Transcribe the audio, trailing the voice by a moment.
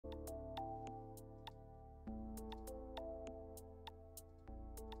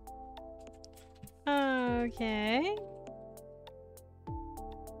Okay.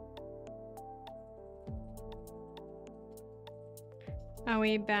 Are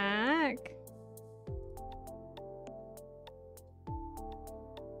we back?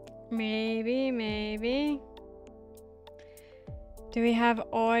 Maybe, maybe. Do we have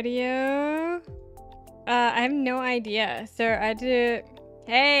audio? I have no idea. So I had to...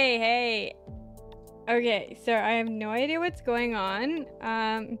 Hey! Okay, so I have no idea what's going on.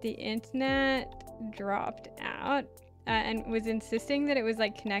 The internet dropped out and was insisting that it was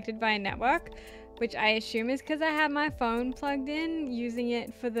like connected by a network, which I assume is because I have my phone plugged in using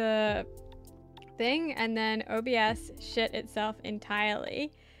it for the thing, and then OBS shit itself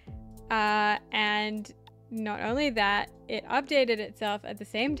entirely. And not only that, it updated itself at the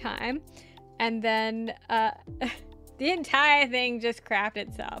same time, and then the entire thing just crapped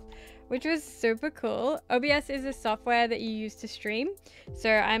itself, which was super cool. OBS is a software that you use to stream,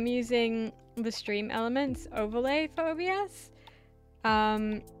 so I'm using the Stream Elements overlay for OBS.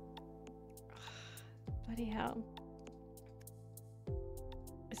 Bloody hell.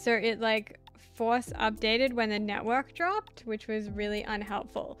 So it like force updated when the network dropped, which was really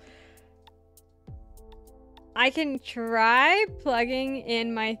unhelpful. I can try plugging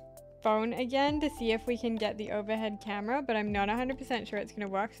in my phone again to see if we can get the overhead camera, but I'm not 100% sure it's gonna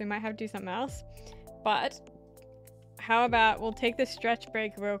work, so we might have to do something else. But how about we'll take this stretch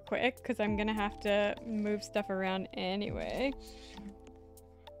break real quick, because I'm gonna have to move stuff around anyway.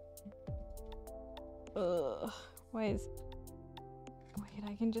 Ugh. Wait,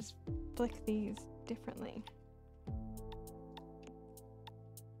 I can just flick these differently.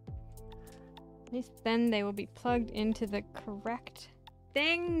 At least then they will be plugged into the correct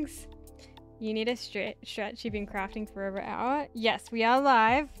things. You need a stretch. You've been crafting for over an hour. Yes, we are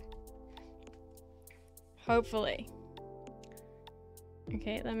live. Hopefully.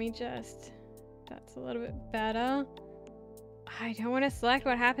 Okay, let me just... That's a little bit better. I don't want to select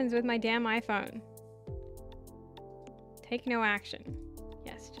what happens with my damn iPhone. Take no action.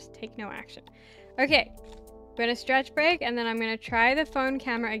 Yes, just take no action. Okay. We're gonna stretch break, and then I'm gonna try the phone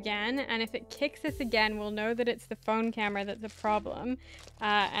camera again, and if it kicks us again, we'll know that it's the phone camera that's a problem,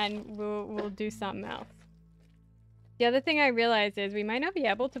 and we'll do something else. The other thing I realized is we might not be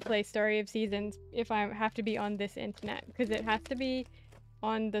able to play Story of Seasons if I have to be on this internet, because it has to be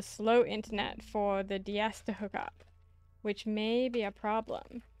on the slow internet for the DS to hook up, which may be a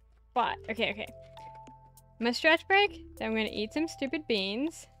problem. But, okay. I'm gonna stretch break, then I'm gonna eat some stupid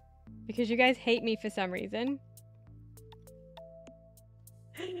beans, because you guys hate me for some reason.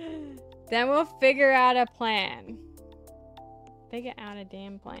 Then we'll figure out a plan. Figure out a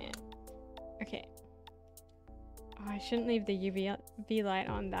damn plan. Okay. Oh, I shouldn't leave the UV light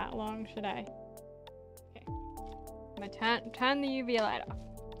on that long, should I? Okay. I'm gonna turn the UV light off.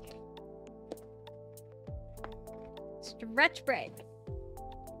 Okay. Stretch break.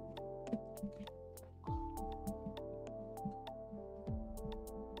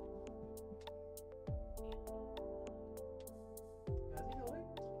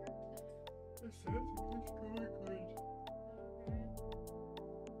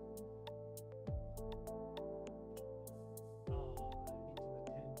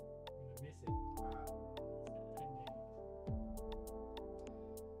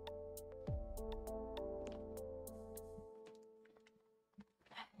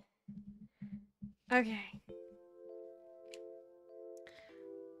 Okay.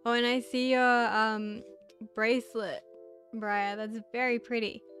 Oh, and I see your bracelet, Briar. That's very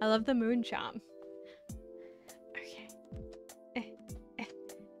pretty. I love the moon charm. Okay.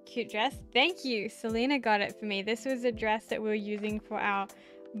 Cute dress. Thank you. Selena got it for me. This was a dress that we were using for our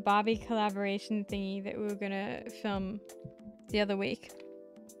Barbie collaboration thingy that we were gonna film the other week.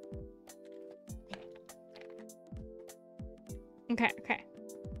 Okay.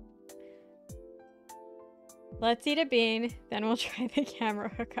 Let's eat a bean, then we'll try the camera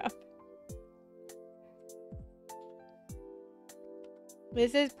hookup.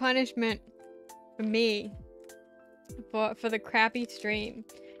 This is punishment for me for the crappy stream,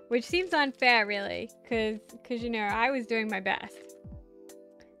 which seems unfair, really, cause you know I was doing my best.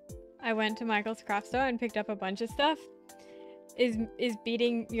 I went to Michael's craft store and picked up a bunch of stuff. Is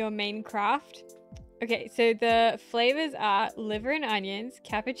beating your main craft? Okay, so the flavors are liver and onions,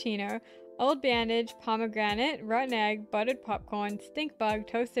 cappuccino, old bandage, pomegranate, rotten egg, buttered popcorn, stink bug,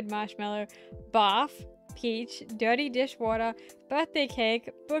 toasted marshmallow, barf, peach, dirty dishwater, birthday cake,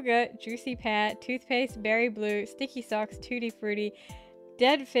 booger, juicy pear, toothpaste, berry blue, sticky socks, tutti frutti,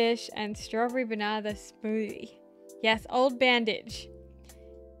 dead fish, and strawberry banana smoothie. Yes, old bandage.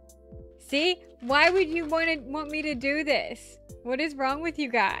 See? Why would you want me to do this? What is wrong with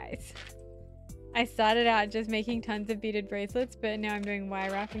you guys? I started out just making tons of beaded bracelets, but now I'm doing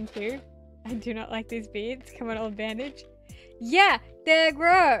wire wrapping too. I do not like these beads. Come on, old bandage. Yeah, they're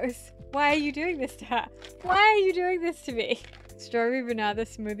gross. Why are you doing this to her? Why are you doing this to me? Strawberry banana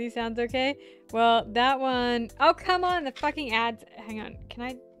smoothie sounds okay. Well, that one... Oh, come on, the fucking ads. Hang on, can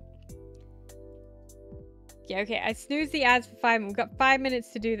I... Yeah, okay, I snoozed the ads for 5 minutes. We've got 5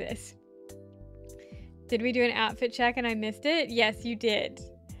 minutes to do this. Did we do an outfit check and I missed it? Yes, you did.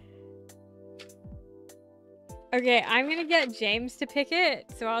 Okay, I'm gonna get James to pick it,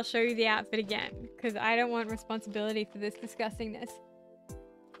 so I'll show you the outfit again, because I don't want responsibility for this disgustingness.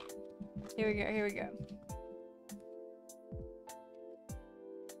 Here we go, here we go.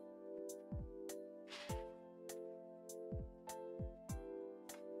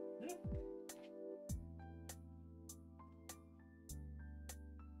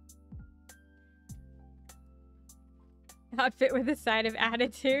 Outfit with a side of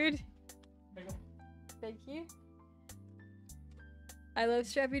attitude. Thank you. I love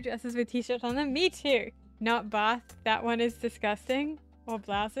strappy dresses with t-shirts on them. Me too. Not bath. That one is disgusting. Or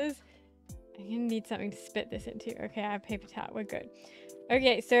blouses. I'm gonna need something to spit this into. Okay, I have paper towel. We're good.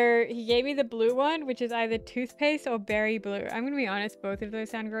 Okay, so he gave me the blue one, which is either toothpaste or berry blue. I'm gonna be honest, both of those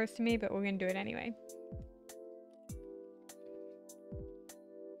sound gross to me, but we're gonna do it anyway.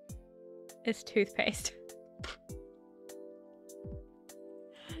 It's toothpaste.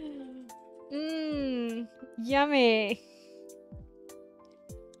 Mmm, yummy.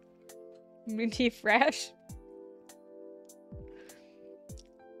 Minty fresh.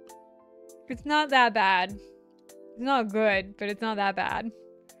 It's not that bad. It's not good, but it's not that bad.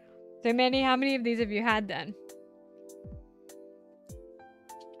 So Mandy, how many of these have you had then?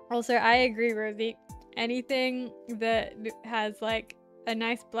 Also, I agree, Rosie. Anything that has like a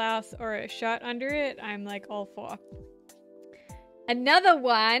nice blouse or a shirt under it, I'm like all for. Another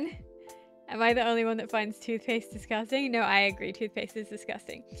one. Am I the only one that finds toothpaste disgusting? No, I agree. Toothpaste is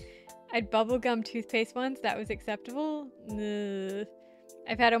disgusting. I'd bubblegum toothpaste once. That was acceptable. Ugh.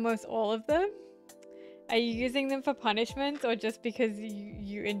 I've had almost all of them. Are you using them for punishments or just because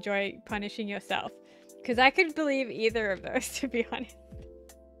you enjoy punishing yourself? Because I could believe either of those, to be honest.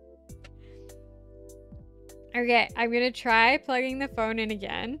 Okay, I'm going to try plugging the phone in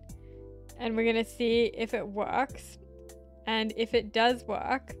again. And we're going to see if it works. And if it does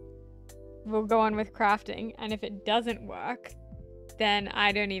work, we'll go on with crafting. And if it doesn't work, then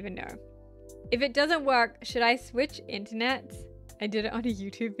I don't even know. If it doesn't work, should I switch internets? I did it on a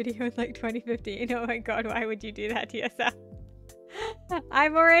YouTube video in like 2015. Oh my god, why would you do that to yourself?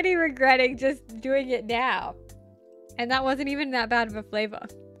 I'm already regretting just doing it now. And that wasn't even that bad of a flavor.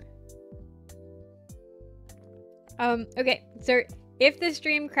 Okay, so if the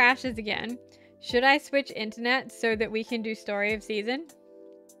stream crashes again, should I switch internet so that we can do story of season?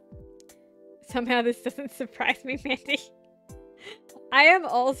 Somehow this doesn't surprise me, Mandy. I am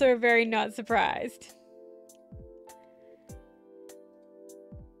also very not surprised.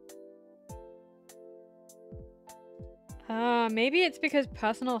 Maybe it's because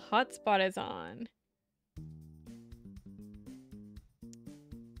personal hotspot is on.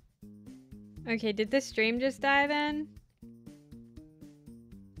 Okay, did the stream just die then?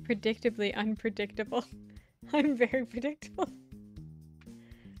 Predictably unpredictable. I'm very predictable.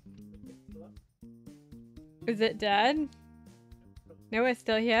 Is it dead? No, it's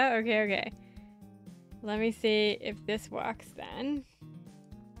still here? Okay, okay. Let me see if this works then.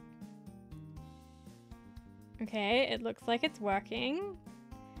 Okay, it looks like it's working.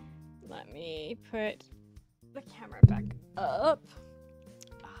 Let me put the camera back up.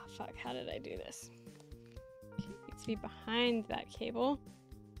 Ah, fuck, how did I do this? Okay, it needs to be behind that cable.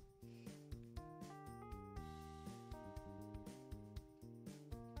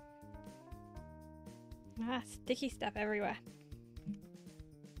 Ah, sticky stuff everywhere.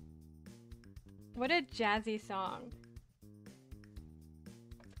 What a jazzy song.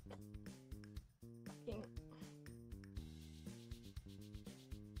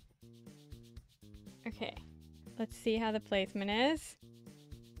 Okay, let's see how the placement is.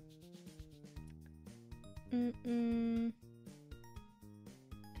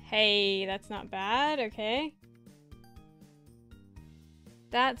 Hey, that's not bad. Okay.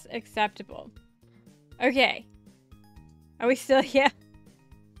 That's acceptable. Okay. Are we still here?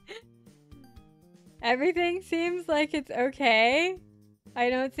 Everything seems like it's okay. I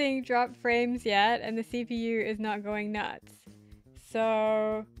don't think drop frames yet, and the CPU is not going nuts.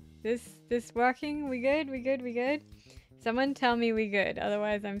 So, this working? We good? We good? We good? Someone tell me we good,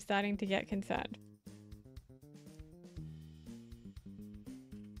 otherwise I'm starting to get concerned.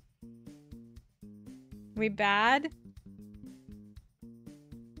 We bad?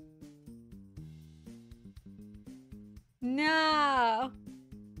 No.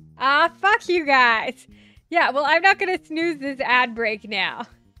 Ah, fuck you guys. Yeah, well, I'm not gonna snooze this ad break now.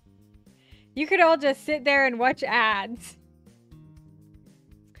 You could all just sit there and watch ads.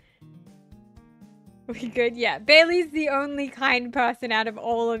 We good? Yeah. Bailey's the only kind person out of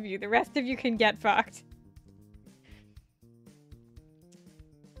all of you. The rest of you can get fucked.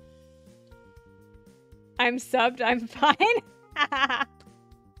 I'm subbed. I'm fine.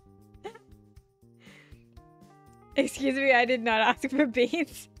 Excuse me, I did not ask for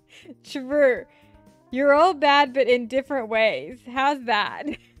beans. True. You're all bad, but in different ways. How's that?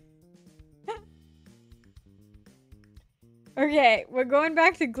 Okay, we're going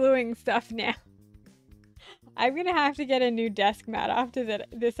back to gluing stuff now. I'm gonna have to get a new desk mat after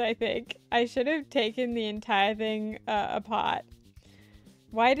this, I think. I should have taken the entire thing apart.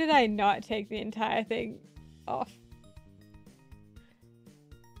 Why did I not take the entire thing off?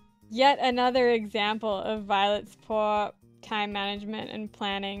 Yet another example of Violet's poor time management and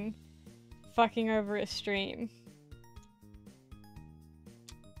planning fucking over a stream.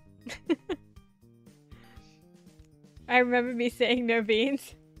 I remember me saying no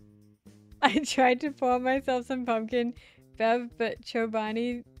beans. I tried to pour myself some pumpkin bev, but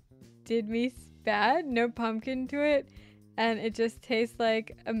Chobani did me bad. No pumpkin to it. And it just tastes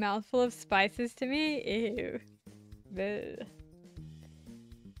like a mouthful of spices to me. Ew. Bleh.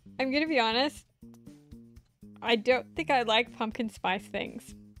 I'm gonna be honest. I don't think I like pumpkin spice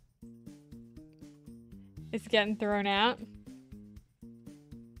things. It's getting thrown out.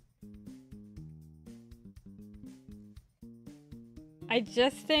 I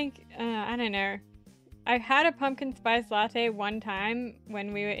just think, I don't know. I had a pumpkin spice latte one time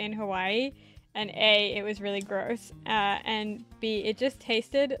when we were in Hawaii, and A, it was really gross, and B, it just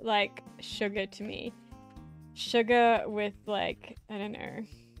tasted like sugar to me. Sugar with like, I don't know,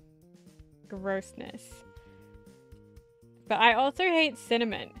 grossness. But I also hate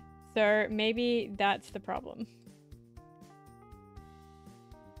cinnamon, so maybe that's the problem.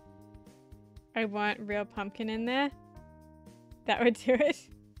 I want real pumpkin in there. That would do it.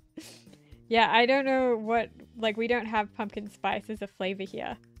 Yeah, I don't know what, like, we don't have pumpkin spice as a flavor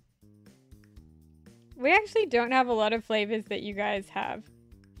here. We actually don't have a lot of flavors that you guys have.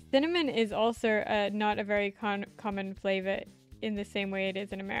 Cinnamon is also not a very common flavor in the same way it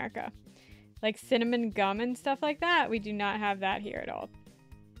is in America. Like cinnamon gum and stuff like that, we do not have that here at all.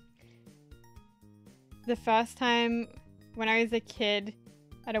 The first time when I was a kid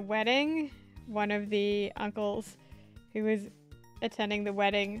at a wedding, one of the uncles who was attending the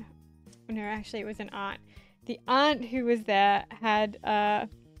wedding, no, actually it was an aunt. The aunt who was there had a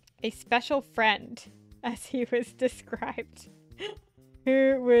special friend, as he was described,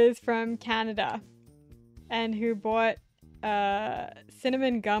 who was from Canada and who brought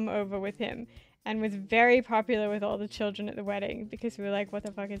cinnamon gum over with him and was very popular with all the children at the wedding because we were like, what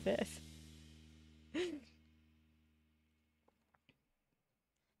the fuck is this?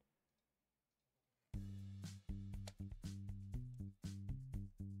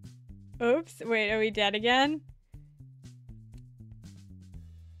 Oops, wait, are we dead again?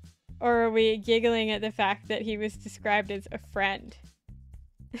 Or are we giggling at the fact that he was described as a friend?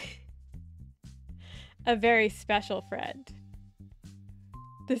 A very special friend.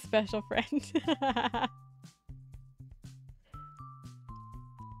 The special friend.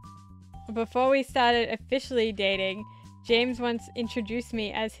 Before we started officially dating, James once introduced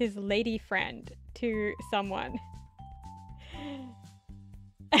me as his lady friend to someone.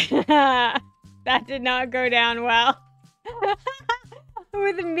 That did not go down well.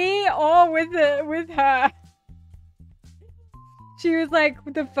 With me or with her. She was like,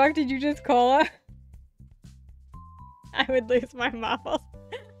 what the fuck did you just call her? I would lose my marbles.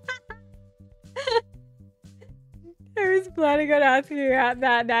 I was planning on asking her out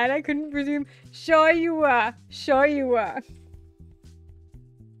that night. I couldn't presume. Sure you were. Sure you were.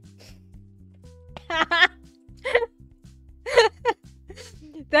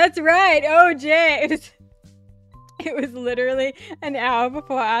 That's right. Oh, James. It was literally an hour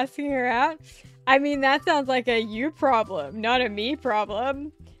before asking her out. I mean, that sounds like a you problem, not a me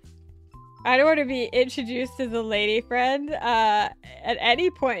problem. I don't want to be introduced as a lady friend at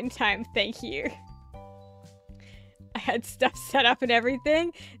any point in time, thank you. I had stuff set up and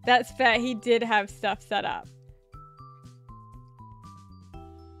everything. That's fair, he did have stuff set up.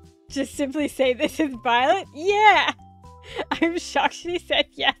 Just simply say, this is Violet? Yeah! I'm shocked she said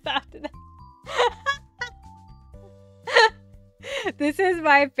yes after that. This is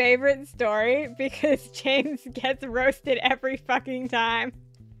my favorite story because James gets roasted every fucking time.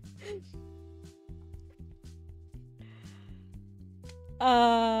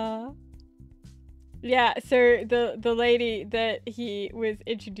 Yeah, so the lady that he was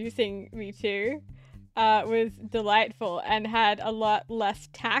introducing me to was delightful and had a lot less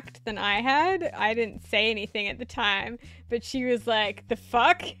tact than I had. I didn't say anything at the time, but she was like, "The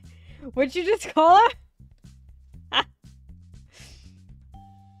fuck? What'd you just call her?"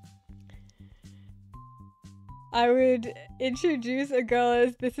 I would introduce a girl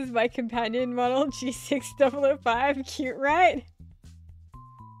as, "This is my companion model, G6005. Cute, right?"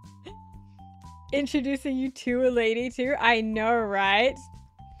 Introducing you to a lady too. I know, right?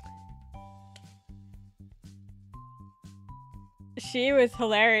 She was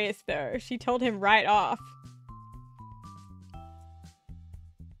hilarious though. She told him right off.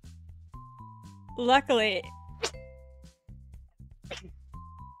 Luckily.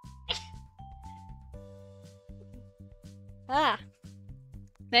 Ah.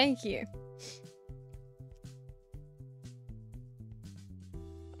 Thank you.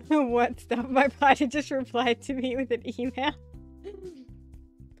 What stuff? My partner just replied to me with an email.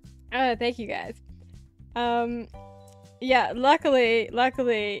 Oh, thank you guys. Yeah,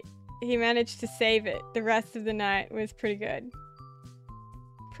 luckily, he managed to save it. The rest of the night was pretty good.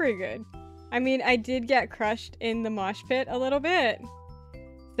 Pretty good. I mean, I did get crushed in the mosh pit a little bit.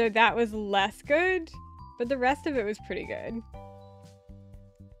 So that was less good. But the rest of it was pretty good.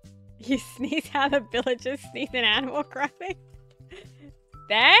 You sneeze how the villagers sneeze in Animal Crossing?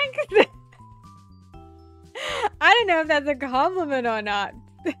 Thanks! I don't know if that's a compliment or not.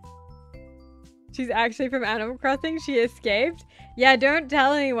 She's actually from Animal Crossing. She escaped. Yeah, don't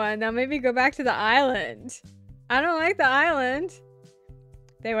tell anyone. They'll maybe go back to the island. I don't like the island.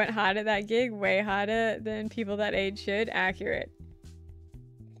 They went hard at that gig. Way harder than people that age should. Accurate.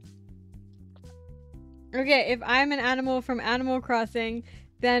 Okay, if I'm an animal from Animal Crossing,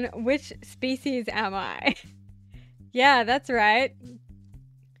 then which species am I? Yeah, that's right.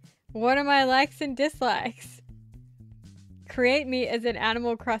 What are my likes and dislikes? Create me as an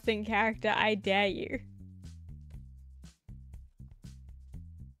Animal Crossing character, I dare you.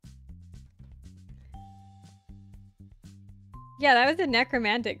 Yeah, that was the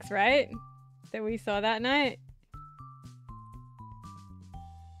Necromantics, right? That we saw that night.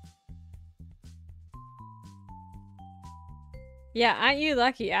 Yeah, aren't you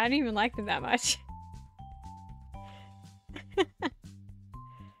lucky? I don't even like them that much.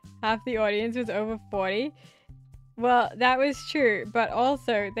 Half the audience was over 40. Well, that was true, but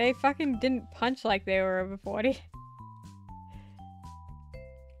also, they fucking didn't punch like they were over 40.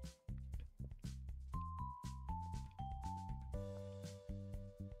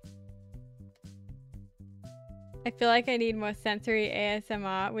 I feel like I need more sensory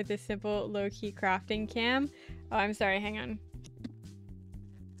ASMR with a simple low-key crafting cam. Oh, I'm sorry, hang on.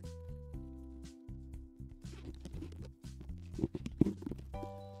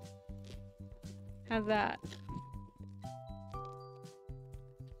 How's that? Is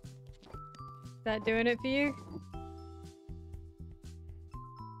that doing it for you?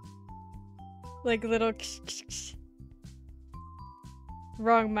 Like little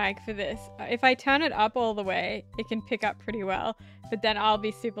Wrong mic for this. If I turn it up all the way, it can pick up pretty well, but then I'll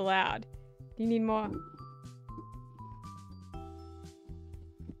be super loud. Do you need more?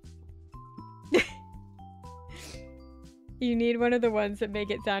 You need one of the ones that make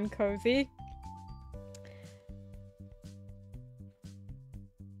it sound cozy.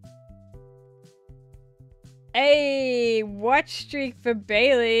 Hey, watch streak for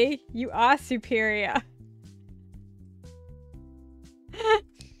Bailey. You are superior.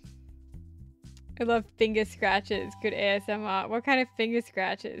 I love finger scratches. Good ASMR. What kind of finger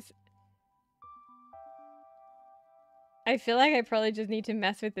scratches? I feel like I probably just need to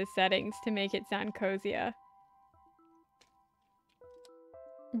mess with the settings to make it sound cozier.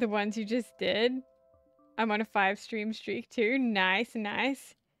 The ones you just did? I'm on a 5-stream streak too. Nice,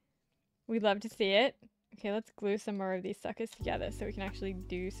 nice. We'd love to see it. Okay, let's glue some more of these suckers together so we can actually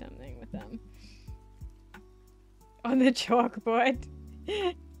do something with them. On the chalkboard.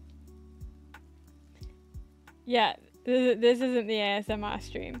 Yeah, this isn't the ASMR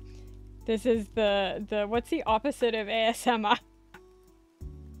stream. This is the what's the opposite of ASMR?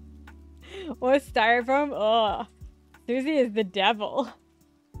 Or styrofoam? Ugh. Susie is the devil.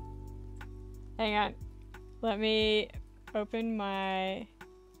 Hang on. Let me open my...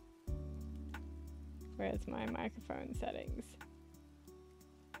 Where's my microphone settings?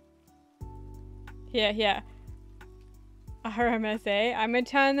 Here. RMSA. I'm gonna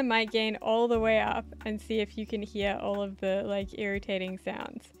turn the mic gain all the way up and see if you can hear all of the, like, irritating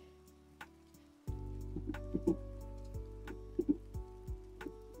sounds.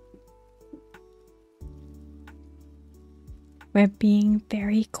 We're being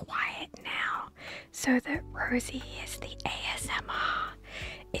very quiet now, so that Rosie is the ASMR.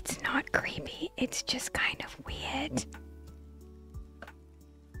 It's not creepy, it's just kind of weird.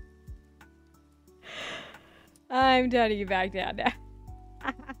 I'm turning you back down now.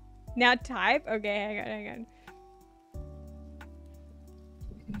 Now type? Okay, hang on.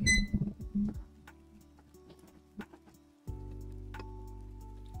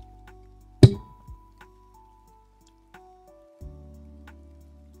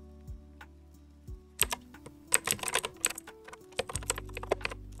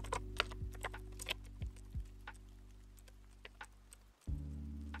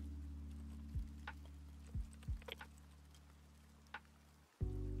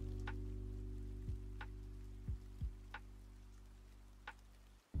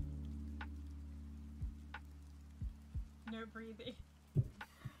 No breathing.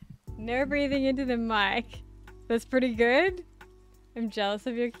 No breathing into the mic. That's pretty good. I'm jealous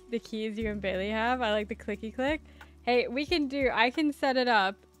of the keys you and Bailey have. I like the clicky click. Hey, I can set it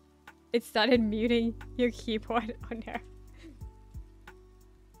up. It started muting your keyboard. Oh no.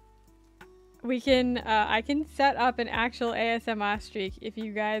 I can set up an actual ASMR streak if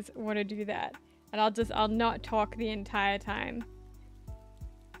you guys want to do that. And I'll not talk the entire time.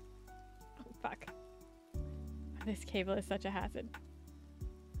 Oh, fuck. This cable is such a hazard.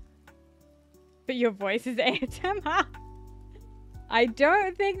 But your voice is ASMR. I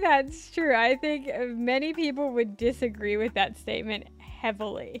don't think that's true. I think many people would disagree with that statement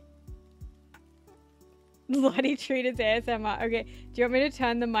heavily. Lottie treat is ASMR. Okay, do you want me to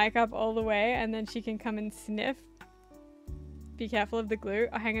turn the mic up all the way and then she can come and sniff? Be careful of the glue.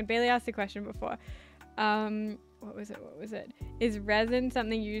 Oh, hang on. Bailey asked the question before. What was it? Is resin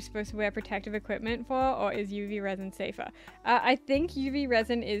something you're supposed to wear protective equipment for, or is UV resin safer? I think UV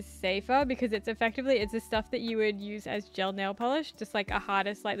resin is safer because it's the stuff that you would use as gel nail polish, just like a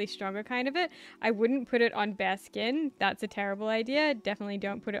harder, slightly stronger kind of it. I wouldn't put it on bare skin. That's a terrible idea. Definitely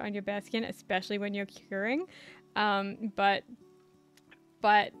don't put it on your bare skin, especially when you're curing. But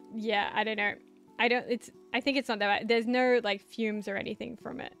yeah, I don't know. I think it's not that bad. There's no like fumes or anything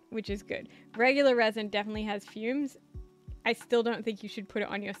from it, which is good. Regular resin definitely has fumes. I still don't think you should put it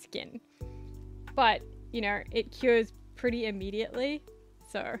on your skin. But, you know, it cures pretty immediately.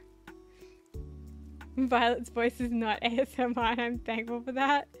 So, Violet's voice is not ASMR and I'm thankful for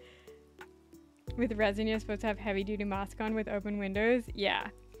that. With resin, you're supposed to have heavy duty mask on with open windows. Yeah.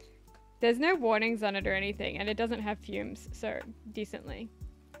 There's no warnings on it or anything, and it doesn't have fumes, so decently.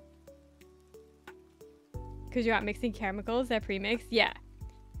 Because you're not mixing chemicals, they're pre-mixed? Yeah.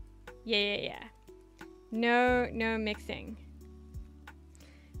 Yeah. No mixing.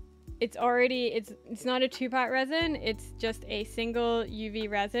 It's not a 2-part resin, it's just a single UV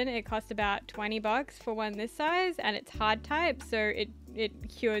resin. It costs about 20 bucks for one this size, and it's hard type, so it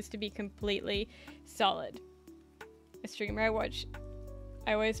cures to be completely solid. A streamer I watch,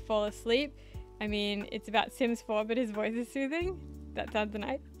 I always fall asleep. I mean, it's about Sims 4, but his voice is soothing. That sounds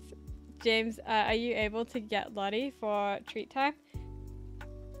nice. James, are you able to get Lottie for treat time?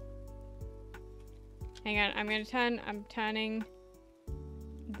 Hang on, I'm turning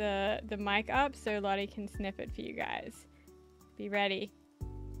the mic up so Lottie can sniff it for you guys. Be ready.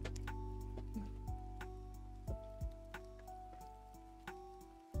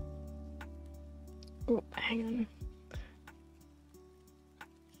 Oh, hang on.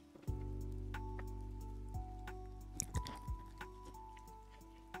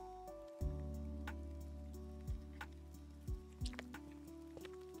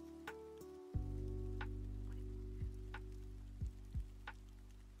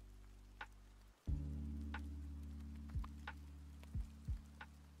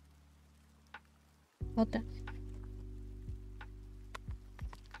 Hold on.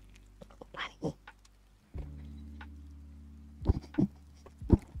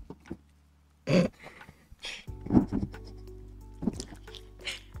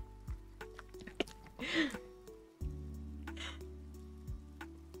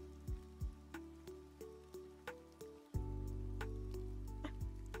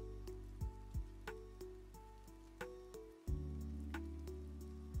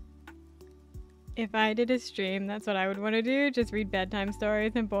 If I did a stream, that's what I would want to do. Just read bedtime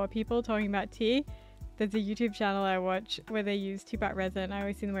stories and bore people talking about tea. There's a YouTube channel I watch where they use 2-part resin. I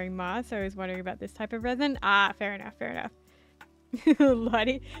always see them wearing masks, so I was wondering about this type of resin. Ah, fair enough.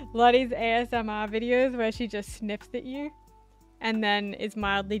 Lottie's ASMR videos where she just sniffs at you and then is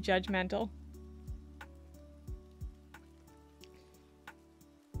mildly judgmental.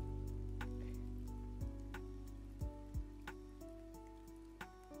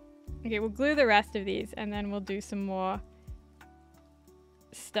 Okay, we'll glue the rest of these and then we'll do some more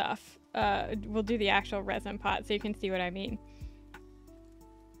stuff. We'll do the actual resin part so you can see what I mean.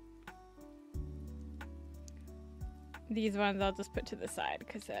 These ones I'll just put to the side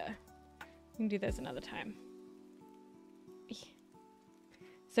because we can do those another time.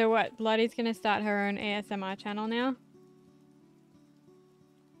 So what, Lottie's gonna start her own ASMR channel now?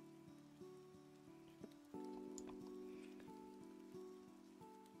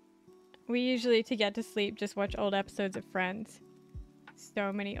 We usually, to get to sleep, just watch old episodes of Friends.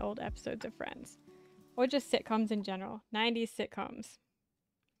 So many old episodes of Friends. Or just sitcoms in general. 90s sitcoms.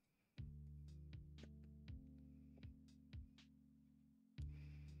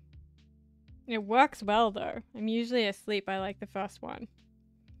 It works well though. I'm usually asleep by like the first one.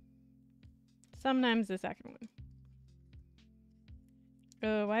 Sometimes the second one.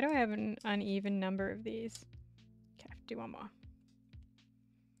 Oh, why do I have an uneven number of these? Okay, I have to do one more.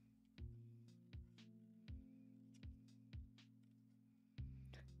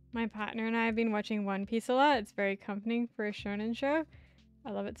 My partner and I have been watching One Piece a lot. It's very comforting for a shonen show.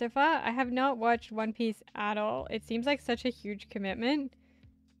 I love it so far. I have not watched One Piece at all. It seems like such a huge commitment.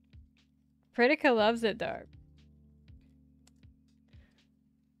 Pritika loves it though.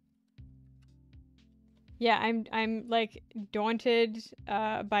 Yeah, I'm like daunted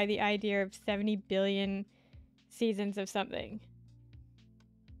by the idea of 70 billion seasons of something.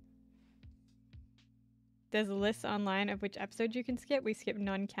 There's a list online of which episodes you can skip. We skip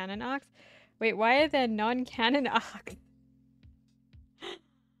non-canon arcs. Wait, why are there non-canon arcs?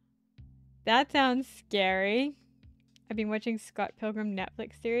 That sounds scary. I've been watching Scott Pilgrim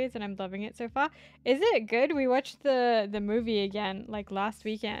Netflix series and I'm loving it so far. Is it good? We watched the movie again like last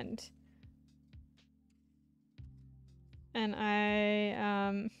weekend. And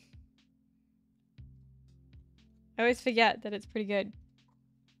I always forget that it's pretty good.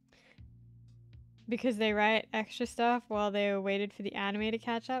 Because they write extra stuff while they waited for the anime to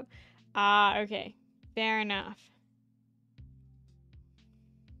catch up. Ah, okay. Fair enough.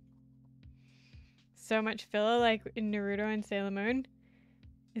 So much filler like in Naruto and Sailor Moon.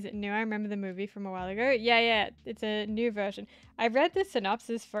 Is it new? I remember the movie from a while ago. Yeah, it's a new version. I read the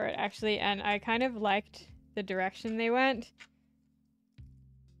synopsis for it actually and I kind of liked the direction they went.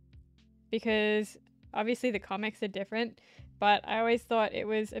 Because obviously the comics are different, but I always thought it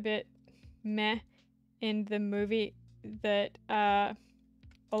was a bit meh in the movie that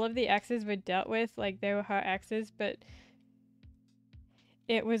all of the exes were dealt with, like they were her exes, but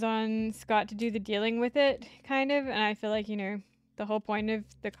it was on Scott to do the dealing with it, kind of, and I feel like, you know, the whole point of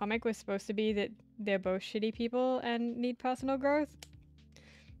the comic was supposed to be that they're both shitty people and need personal growth.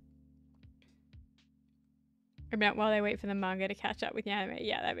 I meant while they wait for the manga to catch up with the anime.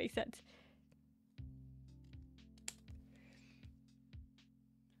 Yeah, that makes sense.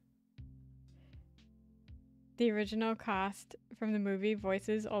 The original cast from the movie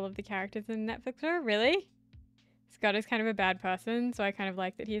voices all of the characters in the Netflix show. Really? Scott is kind of a bad person, so I kind of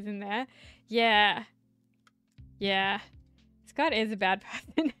like that he's in there. Yeah. Yeah. Scott is a bad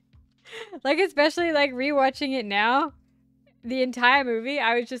person. Like, especially, like, rewatching it now. The entire movie,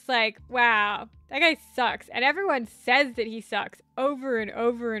 I was just like, wow, that guy sucks. And everyone says that he sucks over and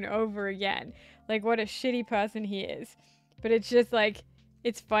over and over again. Like, what a shitty person he is. But it's just, like,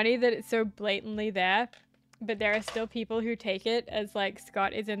 it's funny that it's so blatantly there. But there are still people who take it as, like,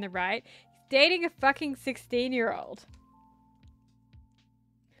 Scott is in the right. He's dating a fucking 16-year-old.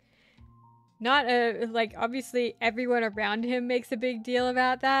 Not a, like, obviously everyone around him makes a big deal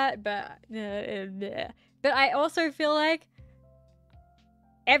about that, but I also feel like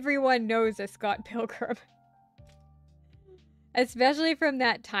everyone knows a Scott Pilgrim. Especially from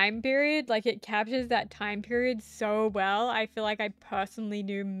that time period, like it captures that time period so well. I feel like I personally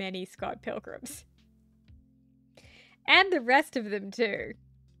knew many Scott Pilgrims. And the rest of them too.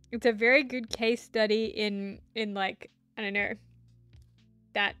 It's a very good case study in like, I don't know,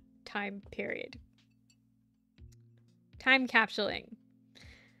 that time period. Time capsuling.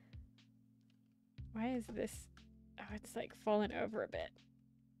 Why is this? Oh, it's like fallen over a bit.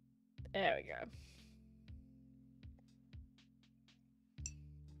 There we go.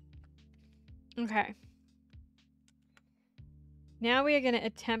 Okay. Now we are going to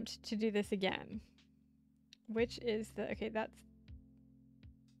attempt to do this again. Which is the... Okay,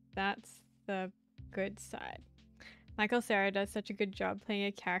 that's the good side. Michael Cera does such a good job playing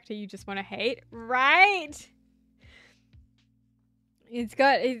a character you just want to hate. Right? It's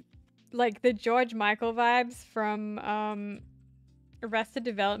got like the George Michael vibes from Arrested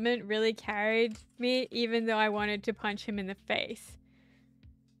Development really carried me, even though I wanted to punch him in the face.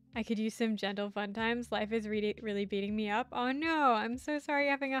 I could use some gentle fun times. Life is really beating me up. Oh no, I'm so sorry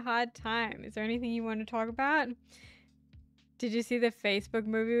you're having a hard time. Is there anything you want to talk about? Did you see the Facebook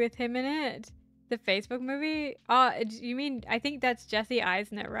movie with him in it? The Facebook movie? Oh, you mean, I think that's Jesse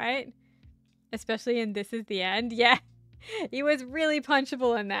Eisner, right? Especially in This Is the End. Yeah, he was really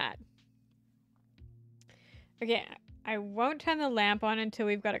punchable in that. Okay, I won't turn the lamp on until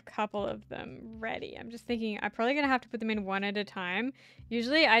we've got a couple of them ready. I'm just thinking I'm probably going to have to put them in one at a time.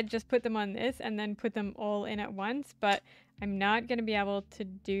 Usually I just put them on this and then put them all in at once, but I'm not going to be able to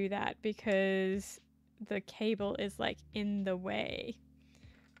do that because the cable is like in the way.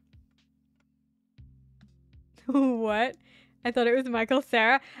 What? I thought it was Michael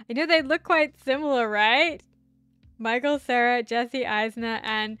Cera. I know they look quite similar, right? Michael Cera, Jesse Eisner,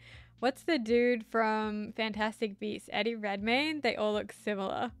 and what's the dude from Fantastic Beasts? Eddie Redmayne? They all look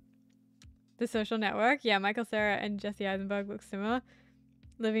similar. The Social Network? Yeah, Michael Cera and Jesse Eisenberg look similar.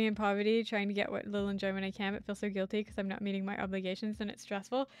 Living in poverty, trying to get what little enjoyment I can, but feel so guilty because I'm not meeting my obligations and it's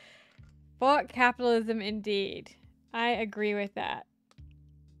stressful. For capitalism, indeed. I agree with that.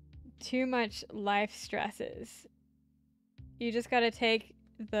 Too much life stresses. You just gotta take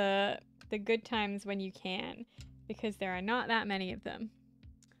the good times when you can, because there are not that many of them.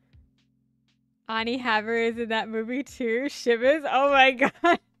 Arnie Hammer is in that movie too. Shivers. Oh my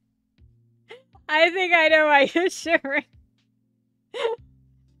god. I think I know why you're shivering.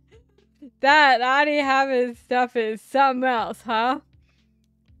 That Arnie Hammer stuff is something else, huh?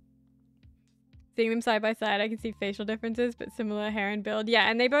 Seeing them side by side, I can see facial differences, but similar hair and build. Yeah,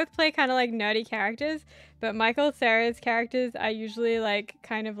 and they both play kind of like nerdy characters, but Michael Cera's characters are usually like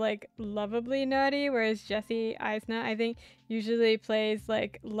kind of like lovably nerdy, whereas Jesse Eisner, I think, usually plays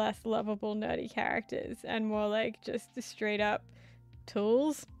like less lovable nerdy characters and more like just straight up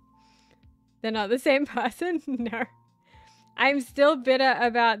tools. They're not the same person? No. I'm still bitter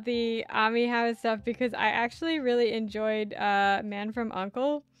about the Armie Hammer stuff because I actually really enjoyed Man from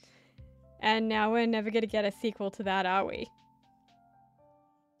U.N.C.L.E. And now we're never going to get a sequel to that, are we?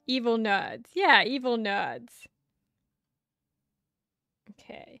 Evil nerds. Yeah, evil nerds.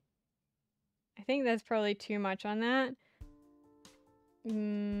 Okay. I think there's probably too much on that.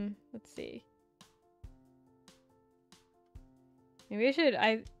 Let's see. Maybe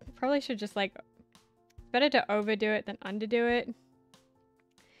I probably should just like, it's better to overdo it than underdo it.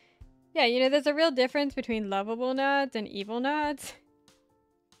 Yeah, you know, there's a real difference between lovable nerds and evil nerds.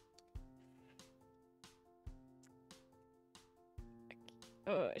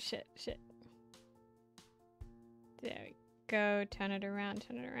 Oh, shit. There we go. Turn it around.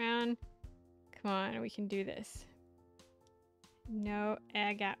 Come on, we can do this. No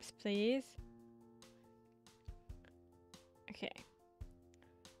air gaps, please. Okay.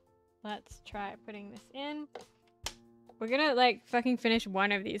 Let's try putting this in. We're gonna, like, fucking finish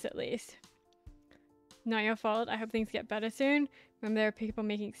one of these at least. Not your fault. I hope things get better soon. Remember, there are people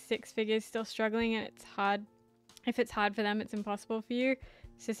making 6 figures still struggling, and it's hard. If it's hard for them, it's impossible for you.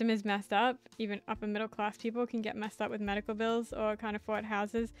 System is messed up. Even upper middle class people can get messed up with medical bills or can't afford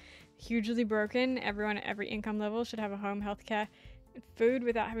houses. Hugely broken. Everyone at every income level should have a home, healthcare, and food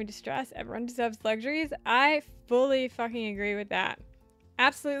without having to stress. Everyone deserves luxuries. I fully fucking agree with that.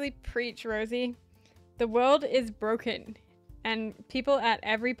 Absolutely preach, Rosie. The world is broken and people at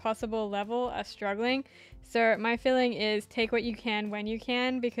every possible level are struggling. So my feeling is take what you can when you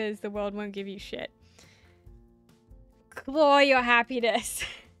can, because the world won't give you shit. Claw your happiness.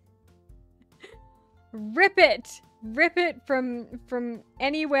 Rip it from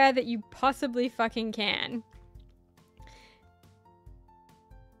anywhere that you possibly fucking can.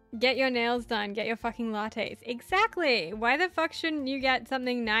 Get your nails done, get your fucking lattes. Exactly. Why the fuck shouldn't you get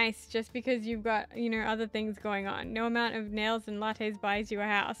something nice just because you've got, you know, other things going on? No amount of nails and lattes buys you a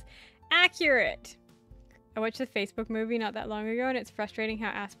house. Accurate. I watched the Facebook movie not that long ago and it's frustrating how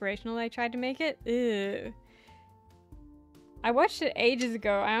aspirational they tried to make it. Ew. I watched it ages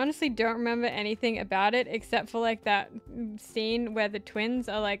ago. I honestly don't remember anything about it except for like that scene where the twins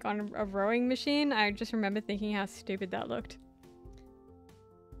are like on a rowing machine. I just remember thinking how stupid that looked.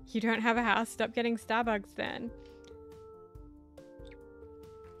 You don't have a house? Stop getting Starbucks then.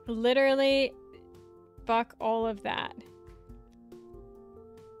 Literally, fuck all of that.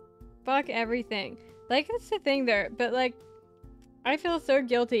 Fuck everything. Like, that's the thing though, but like, I feel so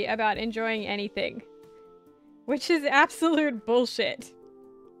guilty about enjoying anything. Which is absolute bullshit.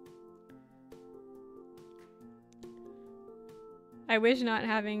 I wish not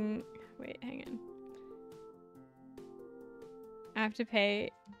having... Wait, hang on. I have to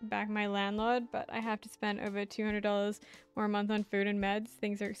pay back my landlord, but I have to spend over $200 more a month on food and meds.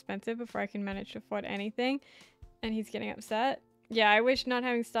 Things are expensive before I can manage to afford anything. And he's getting upset. Yeah, I wish not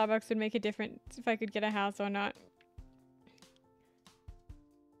having Starbucks would make a difference if I could get a house or not.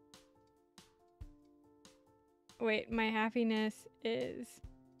 Wait, my happiness is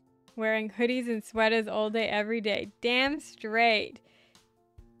wearing hoodies and sweaters all day, every day. Damn straight.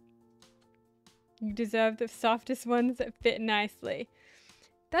 You deserve the softest ones that fit nicely.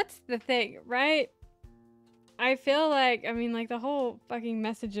 That's the thing, right? I feel like, I mean, like, the whole fucking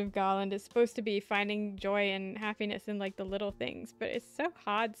message of Garland is supposed to be finding joy and happiness in, like, the little things, but it's so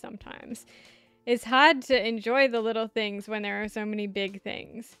hard sometimes. It's hard to enjoy the little things when there are so many big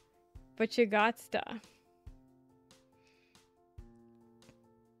things. But you gotsta.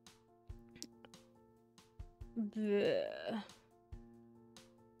 Blech.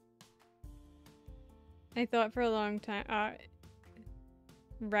 I thought for a long time,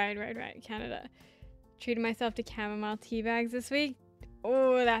 right, Canada. Treated myself to chamomile tea bags this week.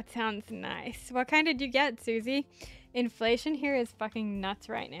 Oh, that sounds nice. What kind did you get, Susie? Inflation here is fucking nuts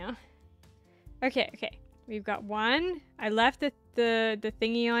right now. Okay. We've got one. I left the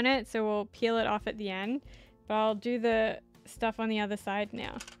thingy on it, so we'll peel it off at the end. But I'll do the stuff on the other side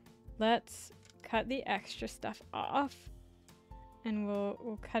now. Let's cut the extra stuff off. And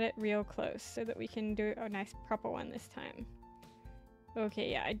we'll cut it real close so that we can do a nice proper one this time.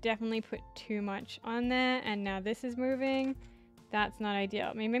 Okay, yeah, I definitely put too much on there, and now this is moving. That's not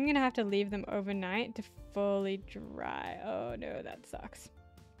ideal. Maybe I'm gonna have to leave them overnight to fully dry. Oh no, that sucks.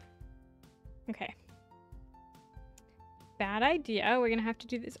 Okay. Bad idea. We're gonna have to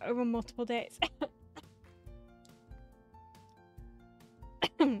do this over multiple days.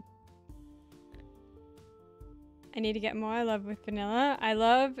 I need to get more. I love with vanilla. I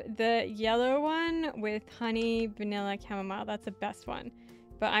love the yellow one with honey, vanilla, chamomile. That's the best one.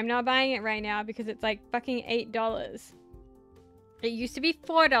 But I'm not buying it right now because it's like fucking $8. It used to be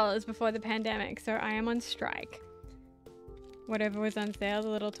 $4 before the pandemic, so I am on strike. Whatever was on sale, the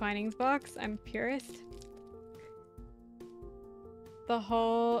little Twinings box. I'm purist. The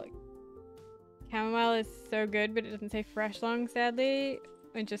whole chamomile is so good, but it doesn't say fresh long, sadly.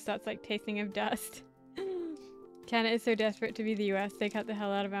 It just starts like tasting of dust. Canada is so desperate to be the US, they cut the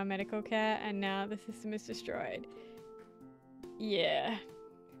hell out of our medical care, and now the system is destroyed. Yeah.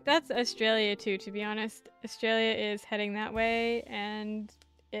 That's Australia too, to be honest. Australia is heading that way, and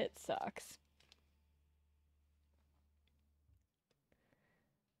it sucks.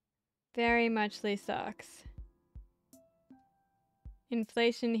 Very muchly sucks.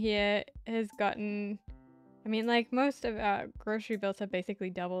 Inflation here has gotten... I mean, like, most of our grocery bills have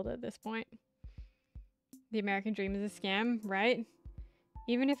basically doubled at this point. The American dream is a scam, right?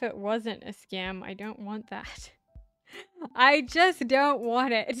 Even if it wasn't a scam, I don't want that. I just don't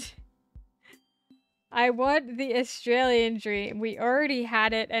want it. I want the Australian dream. We already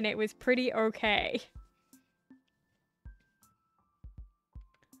had it and it was pretty okay.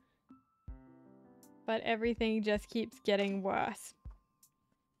 But everything just keeps getting worse.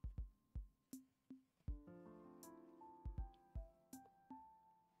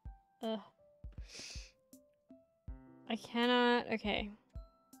 Ugh. I cannot... Okay.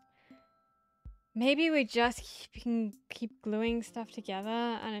 Maybe we just keep gluing stuff together.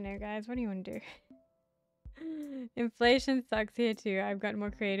 I don't know, guys. What do you want to do? Inflation sucks here too. I've gotten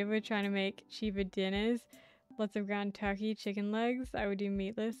more creative with trying to make cheaper dinners. Lots of ground turkey, chicken legs. I would do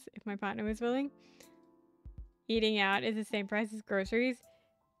meatless if my partner was willing. Eating out is the same price as groceries.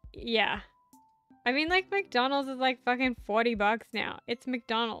 Yeah. I mean, like, McDonald's is like fucking $40 now. It's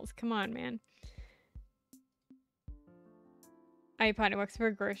McDonald's. Come on, man. My partner works for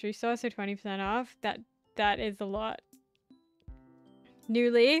a grocery store, so 20% off. That is a lot. New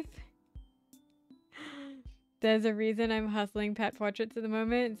leaf. There's a reason I'm hustling pet portraits at the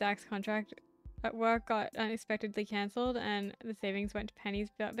moment. Zach's contract at work got unexpectedly cancelled, and the savings went to Penny's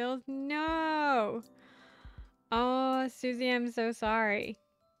bills. No. Oh, Susie, I'm so sorry.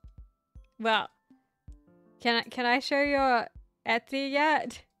 Well, can I show your Etsy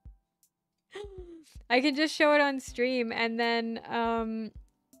yet? I can just show it on stream, and then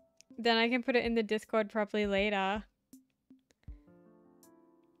I can put it in the Discord properly later.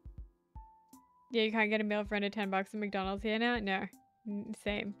 Yeah, you can't get a meal for under $10 at McDonald's here now? No.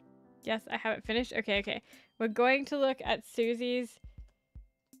 Same. Yes, I have it finished. Okay. We're going to look at Susie's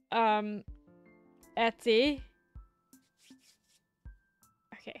Etsy. Okay.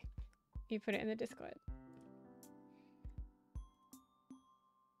 You put it in the Discord.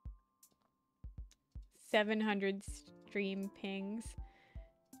 $700 stream pings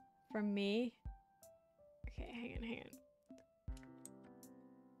from me. Okay, hang on.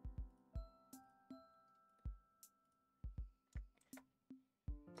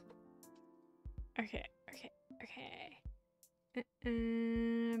 Okay.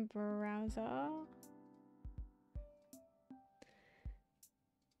 Browser.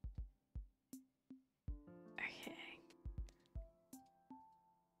 Okay.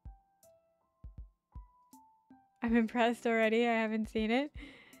 I'm impressed already. I haven't seen it.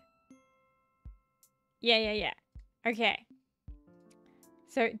 Yeah. Okay.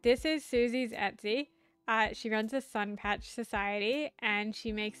 So this is Susie's Etsy. She runs a Sunpatch Society, and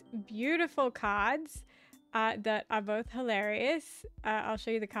she makes beautiful cards that are both hilarious. I'll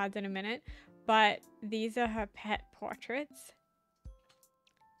show you the cards in a minute, but these are her pet portraits.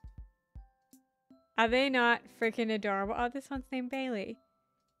 Are they not freaking adorable? Oh, this one's named Bailey.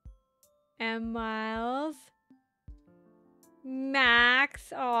 And Miles.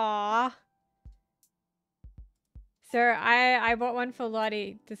 Max. Aww. So I bought one for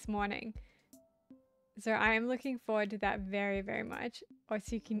Lottie this morning. So I am looking forward to that very, very much. Or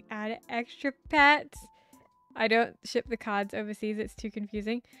so you can add extra pets. I don't ship the cards overseas. It's too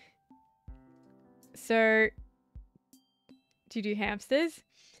confusing. So, do you do hamsters?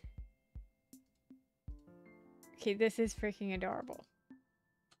 Okay, this is freaking adorable.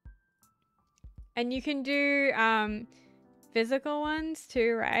 And you can do physical ones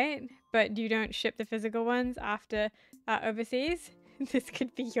too, right? But you don't ship the physical ones after overseas. This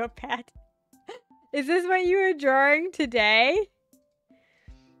could be your pet. Is this what you were drawing today?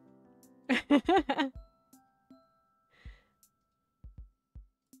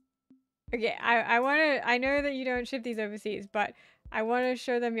 Okay, I know that you don't ship these overseas, but I want to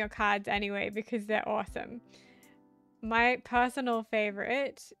show them your cards anyway because they're awesome. My personal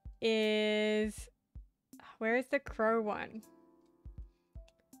favorite is, where is the crow one?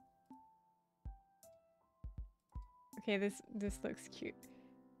 Okay, this looks cute.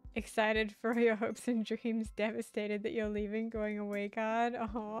 Excited for your hopes and dreams, devastated that you're leaving, going away card.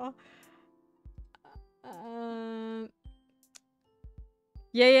 Aww.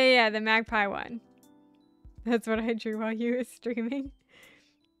 Yeah, the magpie one. That's what I drew while you were streaming.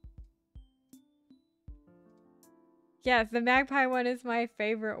 Yes, the magpie one is my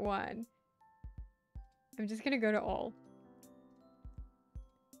favorite one. I'm just gonna go to all.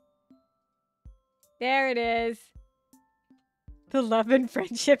 There it is. The love and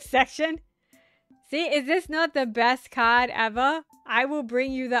friendship section. See, is this not the best card ever? I will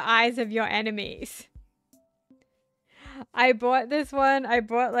bring you the eyes of your enemies. I bought this one. I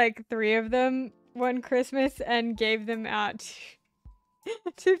bought like 3 of them one Christmas and gave them out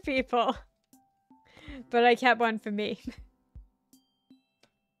to people. But I kept one for me.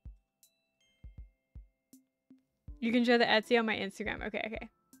 You can show the Etsy on my Instagram. Okay.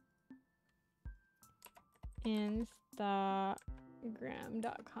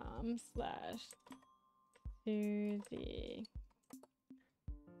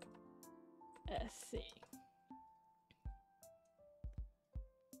 Instagram.com/SusieSC.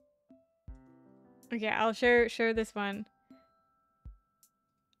 Okay, I'll show this one.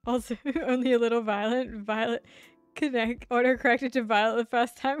 Also, only a little violent. Violet auto-corrected to Violet the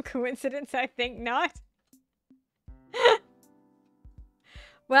first time. Coincidence? I think not.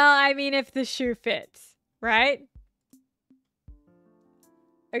 Well, I mean, if the shoe fits, right?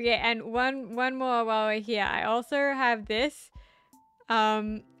 Okay, and one more while we're here. I also have this.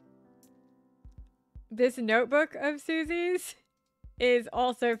 This notebook of Susie's is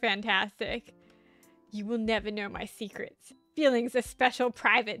also fantastic. You will never know my secrets. Feelings are special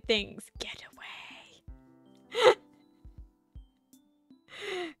private things. Get away.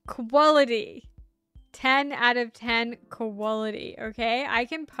 Quality. 10 out of 10 quality, okay? I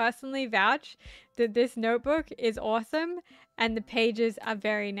can personally vouch that this notebook is awesome and the pages are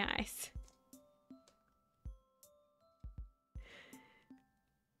very nice.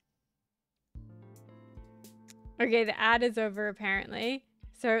 Okay, the ad is over apparently.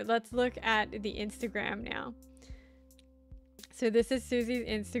 So let's look at the Instagram now. So this is Susie's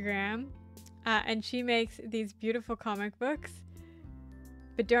Instagram, and she makes these beautiful comic books.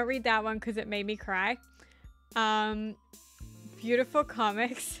 But don't read that one because it made me cry. Beautiful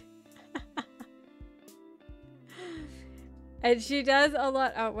comics. And she does a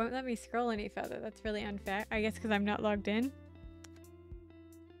lot. Oh, it won't let me scroll any further. That's really unfair. I guess because I'm not logged in.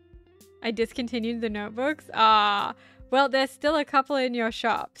 I discontinued the notebooks. Well, there's still a couple in your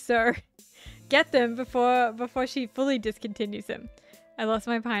shop, so get them before she fully discontinues them. I lost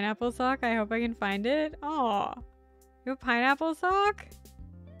my pineapple sock. I hope I can find it. Aw, your pineapple sock?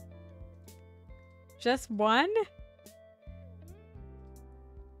 Just one?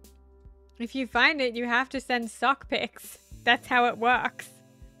 If you find it, you have to send sock pics. That's how it works.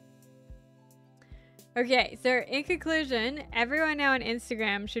 Okay, so in conclusion, everyone now on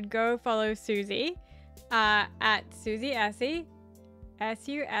Instagram should go follow Susie at SusieSC,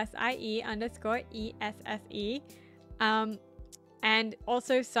 SUSIE_ESSE, and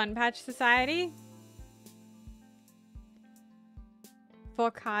also Sunpatch Society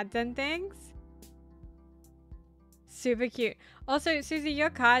for cards and things. super cute. Also, Susie, your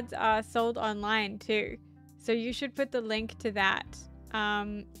cards are sold online too. So you should put the link to that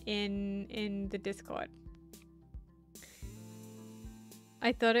in the Discord.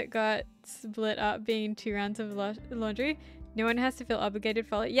 I thought it got split up being 2 rounds of laundry. No one has to feel obligated to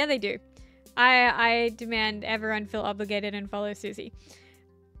follow. Yeah, they do. I demand everyone feel obligated and follow Susie.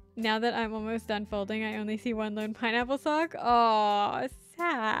 Now that I'm almost done folding, I only see 1 lone pineapple sock. Oh,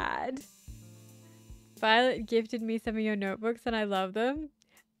 sad. Violet gifted me some of your notebooks and I love them.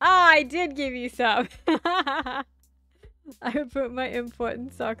 Ah, I did give you some. I put my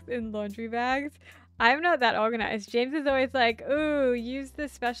important socks in laundry bags. I'm not that organized. James is always like, ooh, use the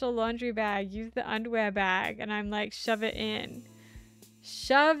special laundry bag. Use the underwear bag. And I'm like, shove it in.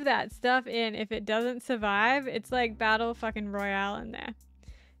 Shove that stuff in. If it doesn't survive, it's like battle fucking royale in there.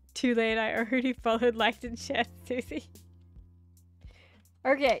 Too late. I already followed, liked, and shared, Susie.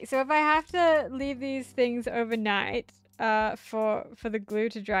 Okay, so if I have to leave these things overnight for the glue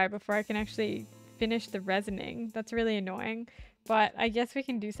to dry before I can actually finish the resining, that's really annoying. But I guess we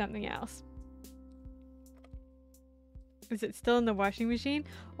can do something else. Is it still in the washing machine?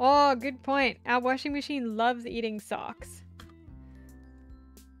 Oh, good point. Our washing machine loves eating socks.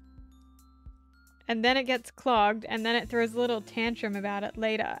 And then it gets clogged, and then it throws a little tantrum about it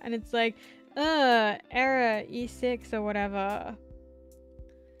later. And it's like, error E6 or whatever.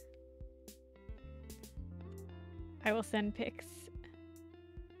 I will send pics.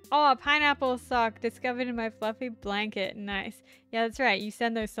 Oh, pineapple sock discovered in my fluffy blanket. Nice. Yeah, that's right. You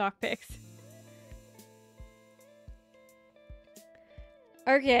send those sock pics.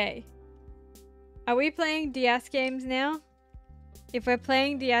 Okay. Are we playing DS games now? If we're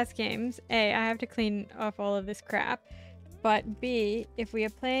playing DS games, A, I have to clean off all of this crap. But B, if we are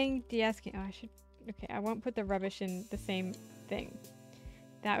playing DS games... Oh, I should... Okay, I won't put the rubbish in the same thing.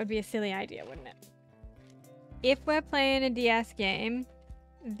 That would be a silly idea, wouldn't it? If we're playing a DS game,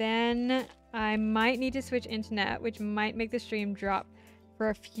 then I might need to switch internet, which might make the stream drop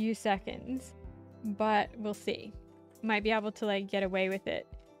for a few seconds. But we'll see. Might be able to, like, get away with it.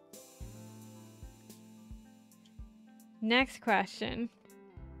 Next question.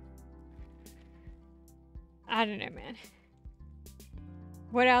 I don't know, man.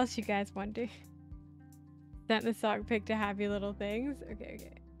 What else you guys want to do? Sent the sock pic to happy little things? Okay,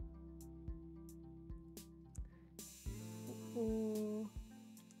 okay. Ooh.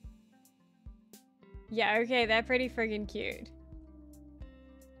 Yeah, okay, they're pretty friggin' cute.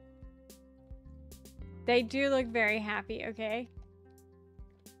 They do look very happy, okay?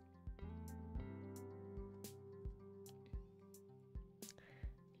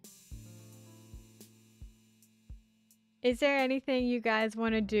 Is there anything you guys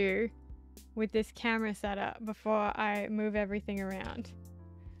want to do with this camera setup before I move everything around?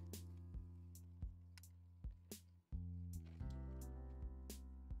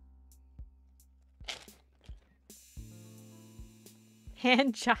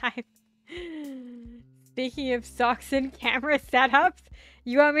 Hand jive. Speaking of socks and camera setups,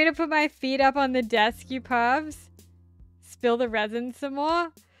 you want me to put my feet up on the desk, you pubs? Spill the resin some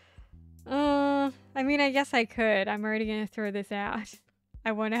more? I mean, I guess I could. I'm already gonna throw this out.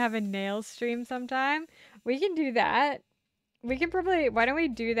 I want to have a nail stream sometime. We can do that. We can probably... Why don't we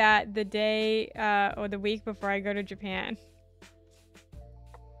do that the day or the week before I go to Japan?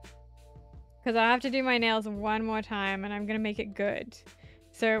 Because I have to do my nails one more time and I'm gonna make it good.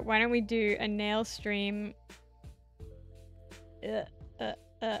 So why don't we do a nail stream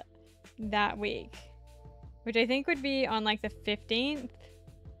that week? Which I think would be on like the 15th.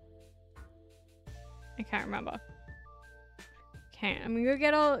 I can't remember. Okay, I'm gonna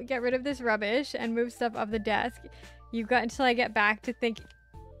go get rid of this rubbish and move stuff off the desk. You've got until I get back to think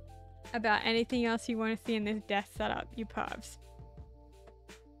about anything else you want to see in this desk setup, you pubs.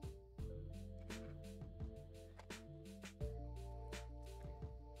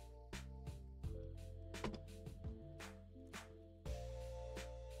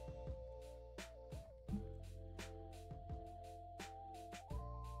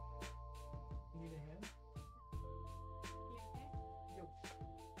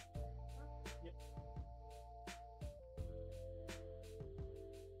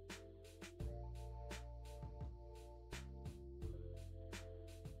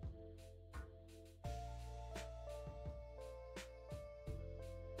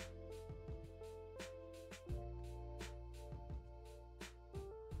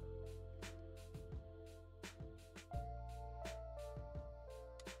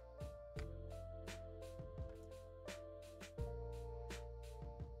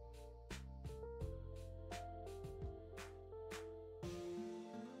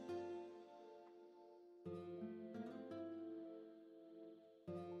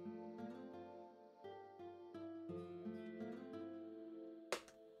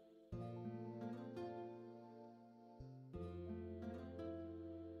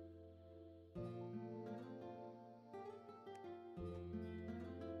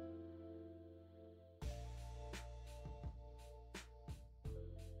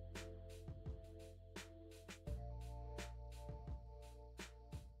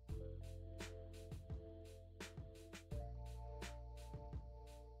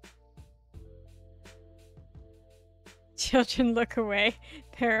 children look away.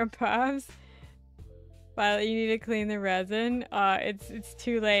 Pair of puffs. Violet, you need to clean the resin. It's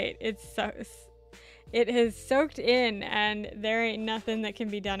too late. It has soaked in, and there ain't nothing that can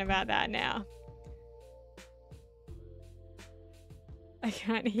be done about that now. I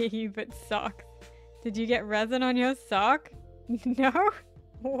can't hear you, but sock. Did you get resin on your sock? No?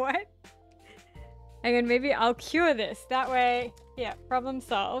 What? Hang on, maybe I'll cure this. That way, yeah, problem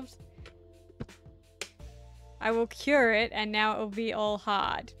solved. I will cure it, and now it will be all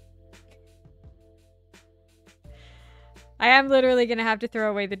hard. I am literally going to have to throw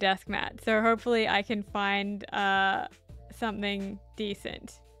away the desk mat, so hopefully I can find something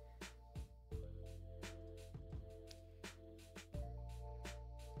decent.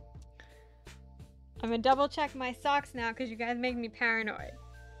 I'm going to double check my socks now because you guys make me paranoid.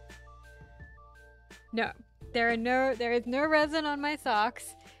 No, there is no resin on my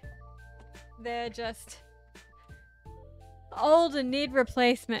socks. They're just old and need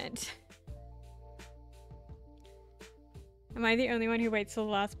replacement. Am I the only one who waits till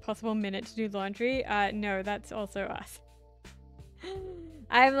the last possible minute to do laundry? No, that's also us.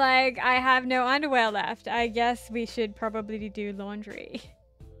 I'm like, I have no underwear left. I guess we should probably do laundry.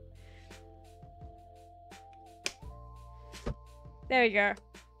 There we go.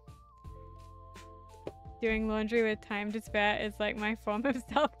 Doing laundry with time to spare is like my form of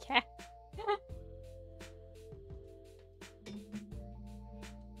self-care.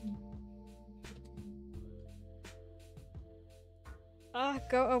 Oh,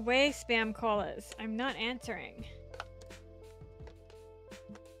 go away, spam callers. I'm not answering.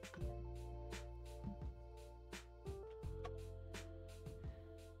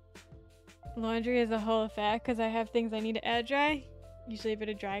 Laundry is a whole affair because I have things I need to air dry. Usually a bit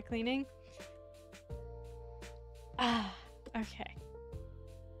of dry cleaning. Ah, okay.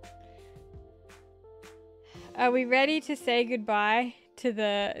 Are we ready to say goodbye to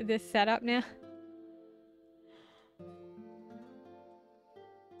this setup now?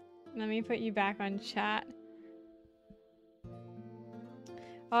 Let me put you back on chat.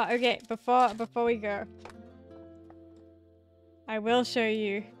 Oh, okay, before we go, I will show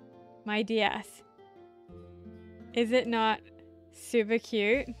you my DS. Is it not super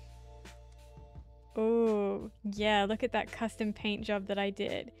cute? Oh, yeah, look at that custom paint job that I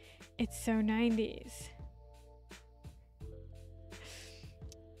did. It's so 90s.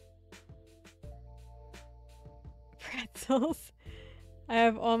 Pretzels. I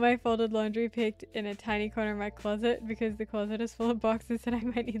have all my folded laundry picked in a tiny corner of my closet because the closet is full of boxes that I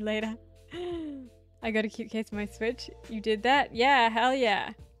might need later. I got a cute case of my Switch. You did that? Yeah, hell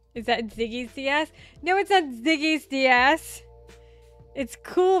yeah. Is that Ziggy's DS? No, it's not Ziggy's DS. It's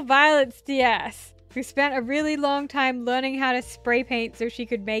Cool Violet's DS, who spent a really long time learning how to spray paint so she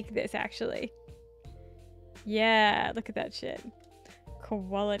could make this, actually. Yeah, look at that shit.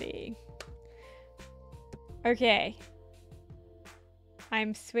 Quality. Okay.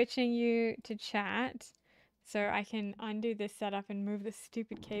 I'm switching you to chat so I can undo this setup and move the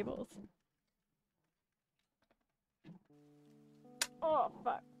stupid cables. Oh,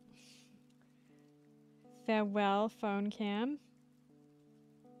 fuck. Farewell, phone cam.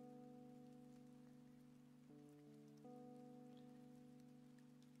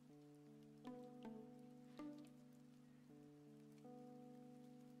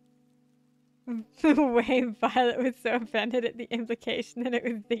 The way Violet was so offended at the implication that it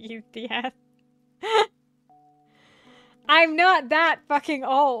was Ziggy's DS. I'm not that fucking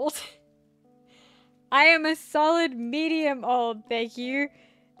old. I am a solid medium old, thank you.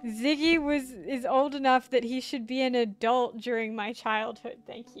 Ziggy is old enough that he should be an adult during my childhood,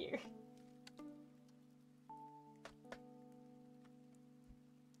 thank you.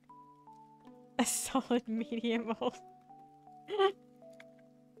 A solid medium old.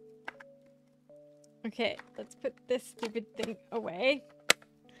 Okay, let's put this stupid thing away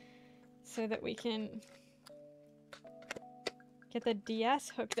so that we can get the DS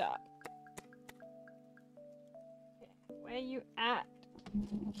hooked up. Okay, where are you at?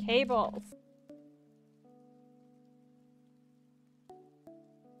 Cables.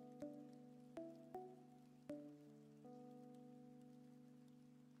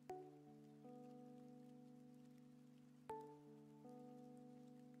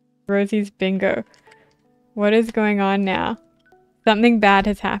 Rosie's bingo. What is going on now? Something bad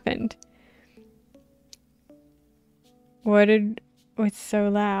has happened. It's so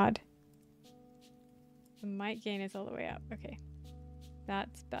loud. The mic gain is all the way up. Okay.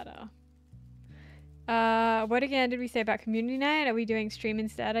 That's better. What again did we say about community night? Are we doing stream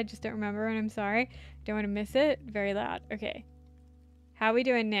instead? I just don't remember and I'm sorry. Don't want to miss it. Very loud. Okay. How are we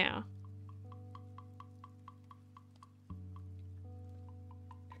doing now?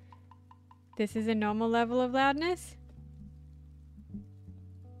 This is a normal level of loudness.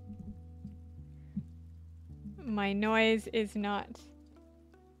 My noise is not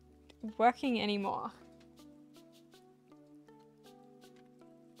working anymore.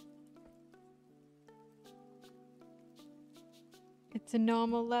 It's a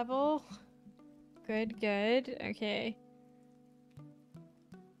normal level. Good, good. Okay.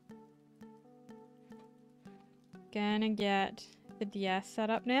 Gonna get the DS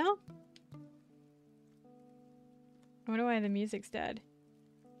set up now. I wonder why the music's dead.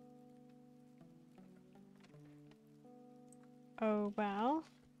 Oh well.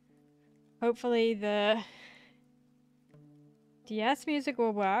 Hopefully the DS music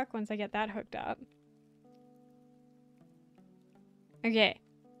will work once I get that hooked up. Okay.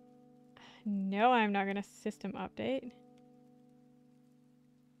 No, I'm not gonna system update.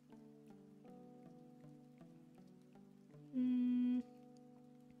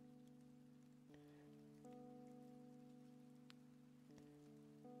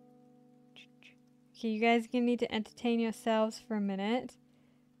 Okay, you guys are gonna need to entertain yourselves for a minute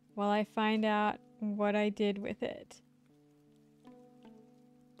while I find out what I did with it.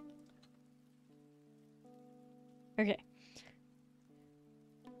 Okay.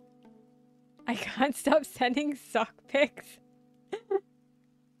 I can't stop sending sock pics.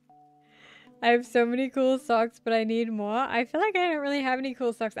 I have so many cool socks, but I need more. I feel like I don't really have any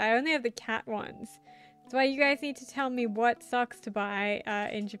cool socks. I only have the cat ones. That's why you guys need to tell me what socks to buy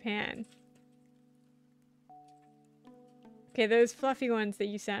in Japan. Okay, those fluffy ones that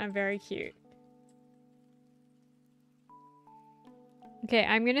you sent are very cute. Okay,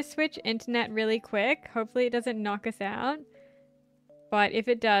 I'm gonna switch internet really quick. Hopefully it doesn't knock us out. But if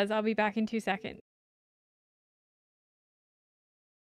it does, I'll be back in 2 seconds.